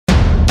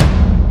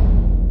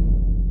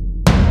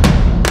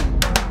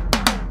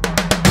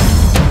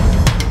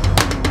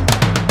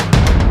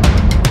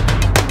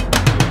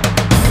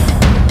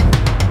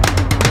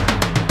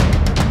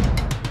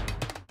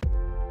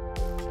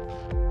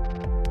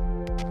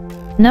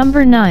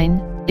Number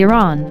 9,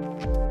 Iran.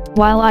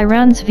 While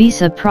Iran's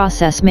visa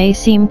process may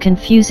seem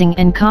confusing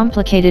and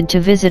complicated to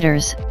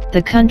visitors,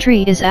 the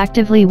country is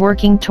actively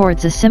working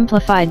towards a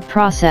simplified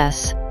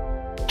process.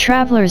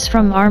 Travelers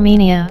from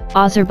Armenia,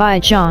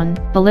 Azerbaijan,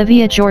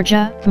 Bolivia,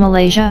 Georgia,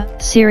 Malaysia,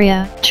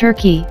 Syria,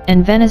 Turkey,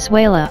 and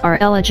Venezuela are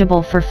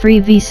eligible for free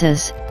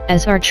visas,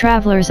 as are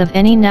travelers of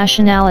any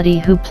nationality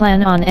who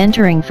plan on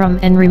entering from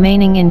and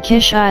remaining in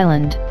Kish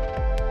Island.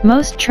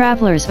 Most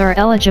travelers are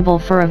eligible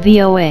for a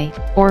VOA,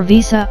 or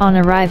visa on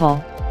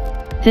arrival.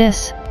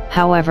 This,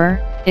 however,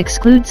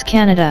 excludes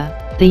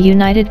Canada, the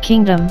United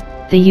Kingdom,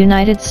 the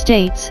United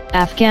States,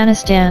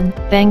 Afghanistan,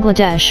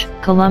 Bangladesh,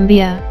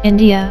 Colombia,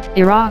 India,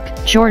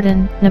 Iraq,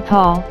 Jordan,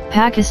 Nepal,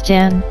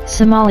 Pakistan,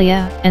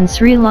 Somalia, and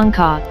Sri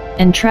Lanka,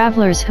 and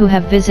travelers who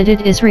have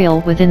visited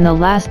Israel within the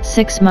last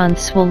 6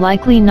 months will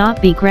likely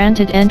not be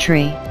granted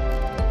entry.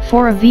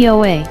 For a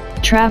VOA,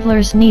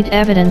 travelers need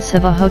evidence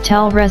of a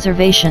hotel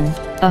reservation,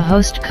 a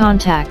host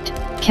contact,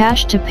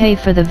 cash to pay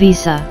for the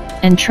visa,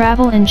 and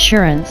travel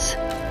insurance.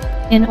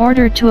 In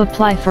order to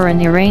apply for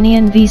an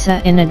Iranian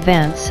visa in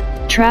advance,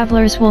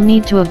 travelers will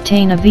need to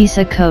obtain a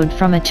visa code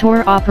from a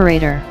tour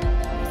operator.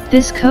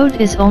 This code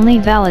is only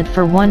valid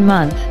for 1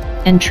 month,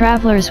 and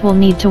travelers will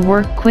need to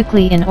work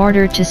quickly in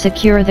order to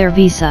secure their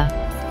visa.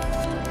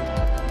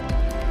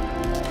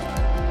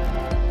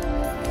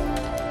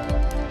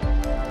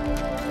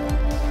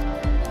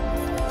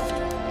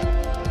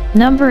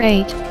 Number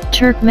 8,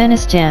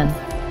 Turkmenistan.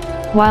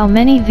 While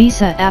many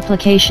visa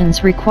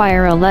applications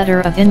require a letter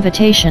of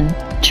invitation,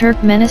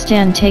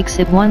 Turkmenistan takes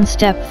it one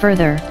step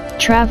further.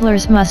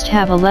 Travelers must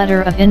have a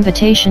letter of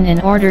invitation in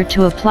order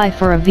to apply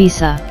for a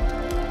visa.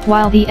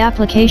 While the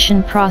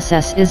application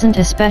process isn't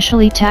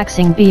especially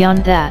taxing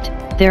beyond that,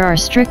 there are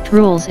strict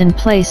rules in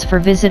place for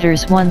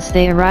visitors once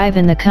they arrive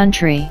in the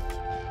country.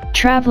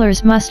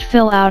 Travelers must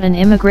fill out an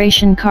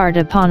immigration card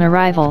upon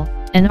arrival,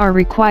 and are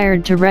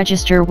required to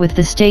register with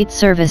the State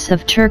Service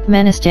of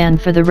Turkmenistan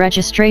for the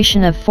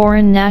registration of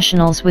foreign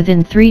nationals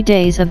within 3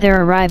 days of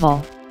their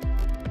arrival.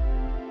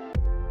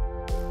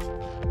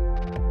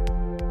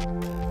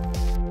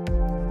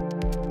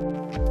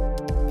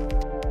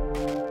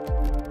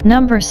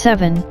 Number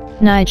 7,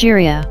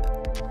 Nigeria.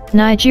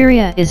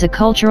 Nigeria is a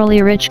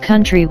culturally rich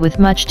country with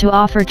much to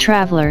offer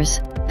travelers,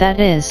 that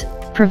is,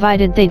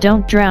 provided they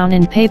don't drown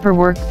in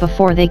paperwork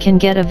before they can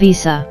get a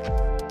visa.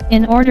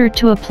 In order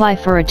to apply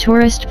for a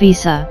tourist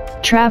visa,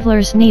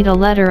 travelers need a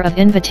letter of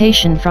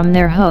invitation from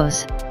their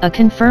host, a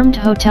confirmed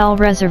hotel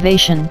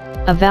reservation,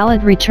 a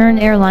valid return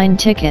airline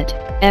ticket,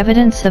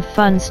 evidence of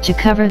funds to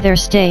cover their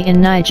stay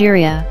in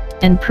Nigeria,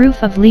 and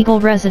proof of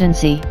legal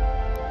residency.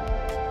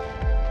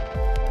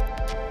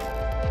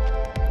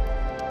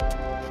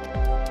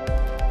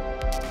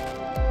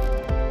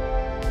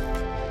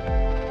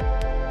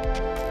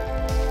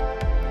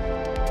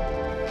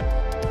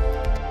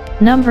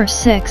 Number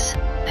 6,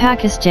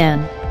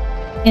 Pakistan.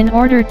 In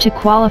order to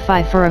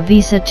qualify for a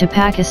visa to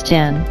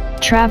Pakistan,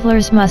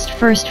 travelers must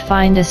first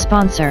find a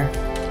sponsor.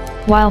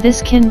 While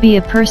this can be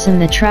a person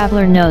the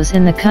traveler knows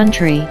in the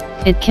country,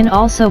 it can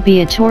also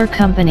be a tour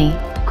company.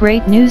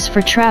 Great news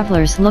for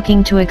travelers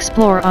looking to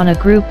explore on a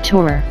group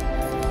tour.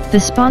 The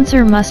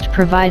sponsor must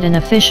provide an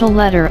official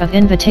letter of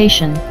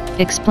invitation,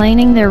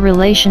 explaining their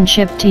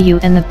relationship to you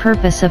and the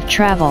purpose of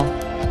travel.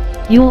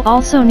 You'll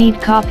also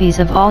need copies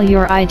of all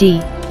your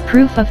ID,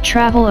 proof of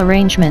travel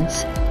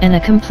arrangements, and a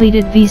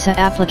completed visa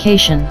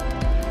application.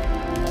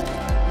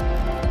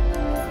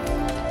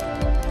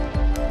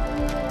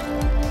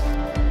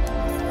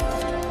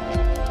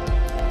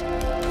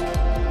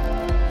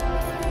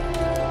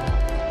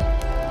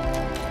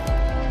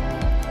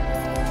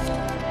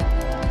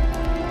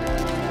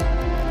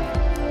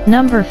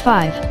 Number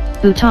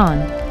 5, Bhutan.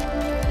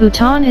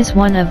 Bhutan is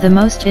one of the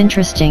most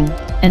interesting,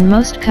 and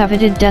most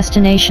coveted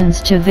destinations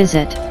to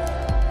visit.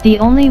 The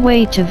only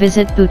way to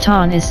visit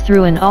Bhutan is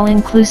through an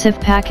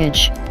all-inclusive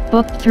package,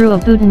 booked through a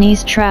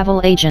Bhutanese travel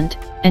agent,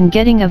 and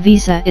getting a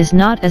visa is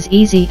not as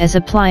easy as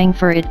applying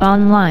for it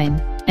online,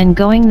 and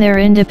going there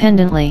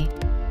independently.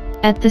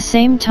 At the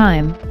same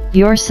time,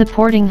 you're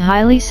supporting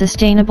highly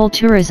sustainable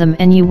tourism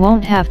and you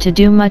won't have to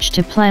do much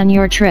to plan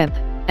your trip,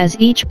 as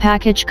each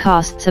package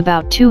costs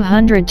about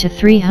 $200 to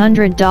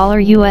 $300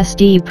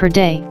 USD per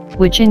day,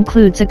 which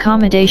includes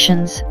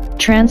accommodations,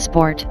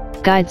 transport,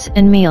 guides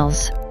and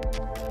meals.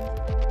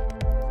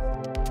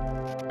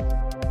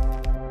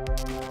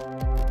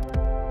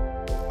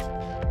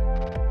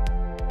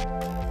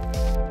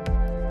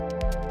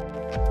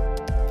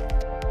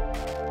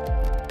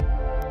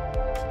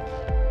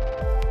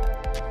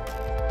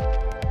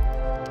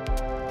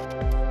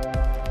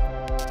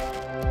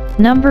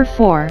 Number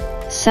 4,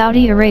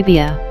 Saudi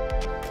Arabia.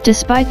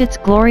 Despite its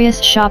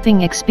glorious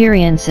shopping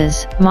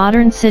experiences,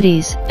 modern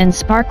cities, and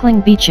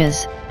sparkling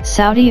beaches,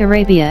 Saudi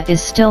Arabia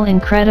is still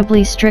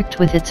incredibly strict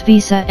with its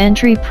visa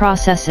entry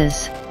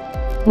processes.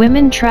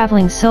 Women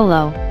traveling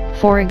solo,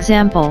 for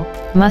example,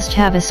 must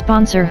have a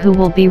sponsor who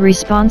will be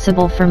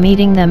responsible for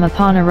meeting them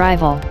upon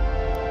arrival.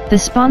 The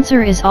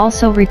sponsor is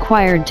also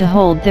required to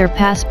hold their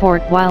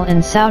passport while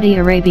in Saudi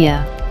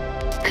Arabia.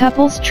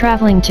 Couples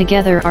traveling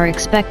together are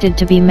expected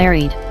to be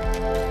married.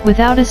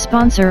 Without a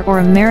sponsor or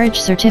a marriage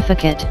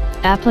certificate,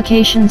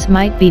 applications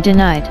might be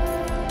denied.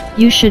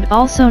 You should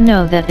also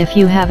know that if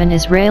you have an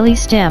Israeli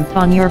stamp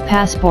on your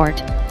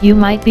passport, you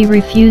might be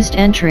refused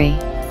entry.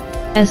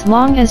 As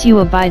long as you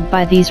abide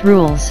by these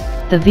rules,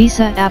 the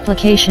visa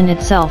application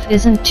itself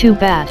isn't too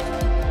bad.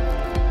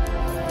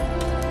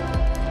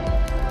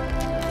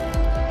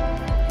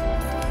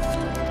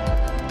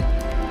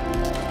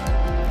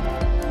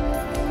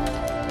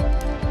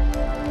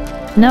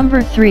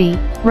 Number 3,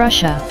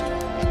 Russia.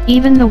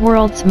 Even the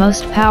world's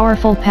most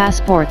powerful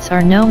passports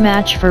are no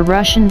match for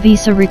Russian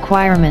visa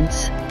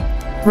requirements.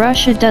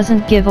 Russia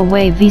doesn't give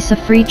away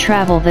visa-free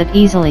travel that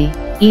easily.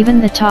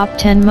 Even the top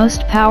 10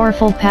 most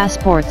powerful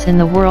passports in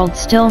the world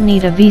still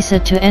need a visa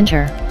to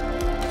enter.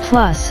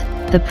 Plus,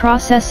 the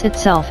process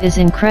itself is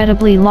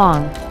incredibly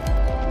long.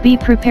 Be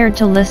prepared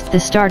to list the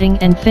starting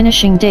and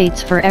finishing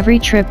dates for every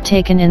trip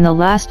taken in the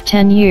last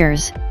 10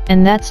 years,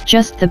 and that's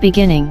just the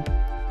beginning.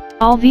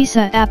 All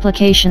visa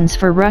applications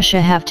for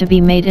Russia have to be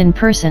made in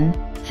person,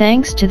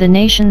 thanks to the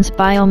nation's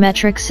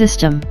biometric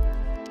system.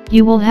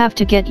 You will have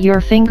to get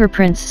your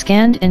fingerprints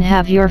scanned and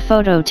have your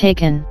photo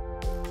taken.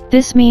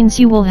 This means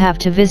you will have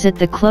to visit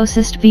the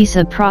closest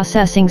visa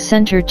processing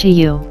center to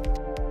you.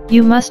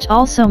 You must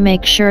also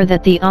make sure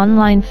that the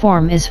online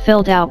form is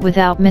filled out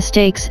without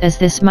mistakes, as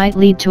this might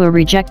lead to a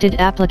rejected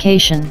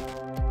application.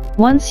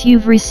 Once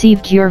you've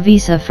received your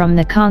visa from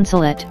the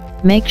consulate,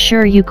 make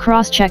sure you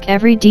cross-check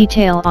every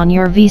detail on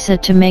your visa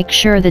to make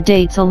sure the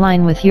dates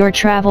align with your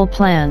travel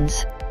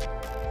plans.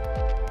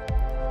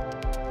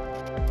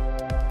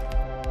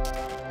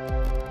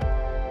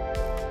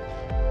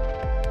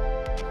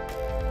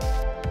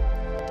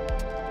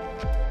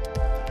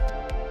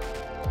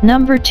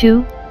 Number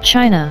 2,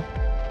 China.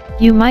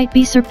 You might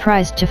be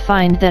surprised to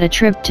find that a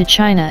trip to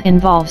China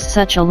involves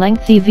such a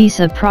lengthy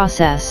visa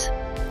process.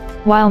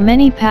 While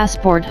many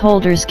passport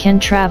holders can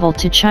travel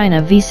to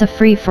China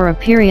visa-free for a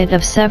period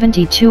of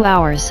 72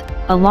 hours,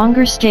 a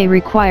longer stay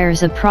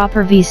requires a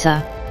proper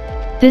visa.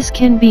 This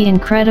can be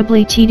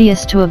incredibly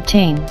tedious to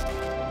obtain.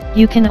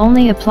 You can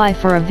only apply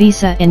for a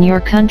visa in your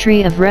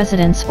country of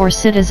residence or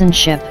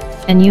citizenship,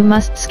 and you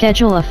must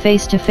schedule a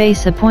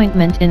face-to-face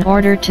appointment in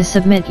order to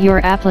submit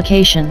your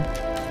application.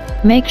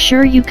 Make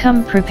sure you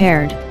come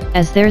prepared,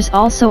 as there's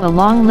also a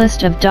long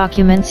list of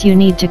documents you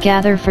need to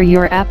gather for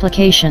your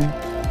application.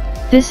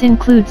 This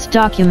includes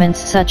documents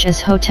such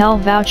as hotel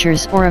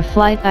vouchers or a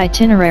flight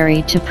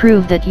itinerary to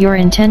prove that your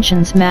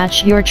intentions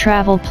match your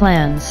travel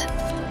plans.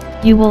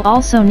 You will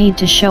also need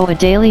to show a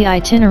daily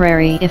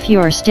itinerary if you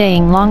are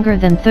staying longer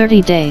than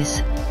 30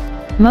 days.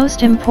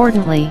 Most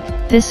importantly,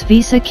 this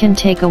visa can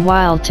take a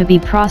while to be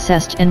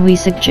processed, and we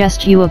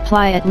suggest you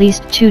apply at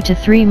least 2 to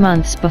 3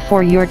 months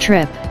before your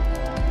trip.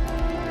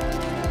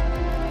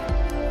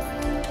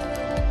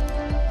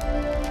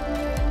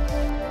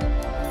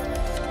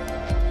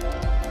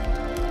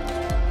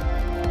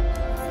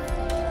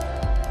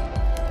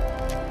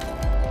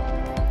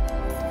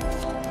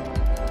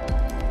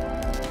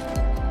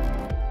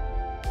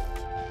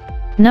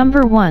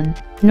 Number 1,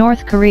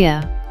 North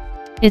Korea.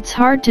 It's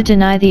hard to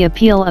deny the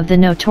appeal of the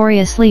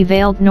notoriously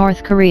veiled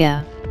North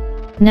Korea.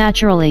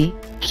 Naturally,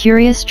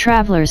 curious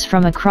travelers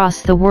from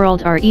across the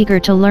world are eager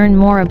to learn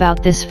more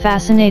about this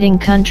fascinating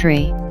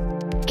country.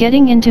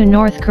 Getting into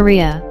North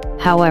Korea,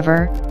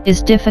 however,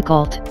 is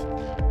difficult.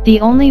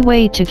 The only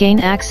way to gain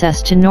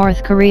access to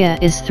North Korea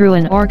is through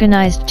an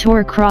organized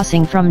tour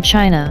crossing from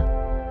China.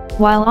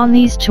 While on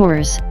these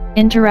tours,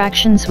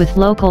 interactions with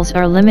locals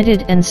are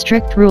limited and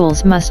strict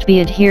rules must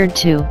be adhered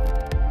to.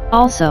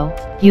 Also,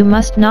 you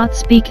must not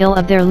speak ill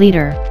of their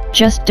leader,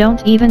 just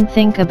don't even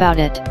think about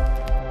it.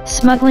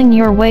 Smuggling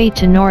your way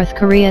to North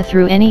Korea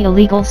through any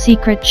illegal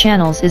secret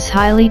channels is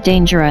highly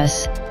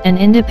dangerous, and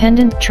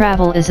independent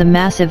travel is a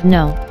massive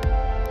no.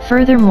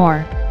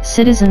 Furthermore,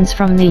 citizens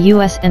from the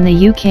US and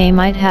the UK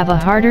might have a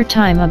harder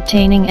time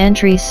obtaining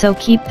entry, so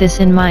keep this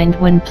in mind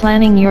when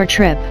planning your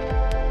trip.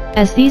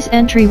 As these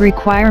entry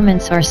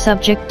requirements are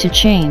subject to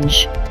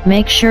change,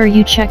 make sure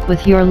you check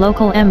with your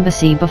local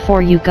embassy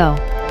before you go.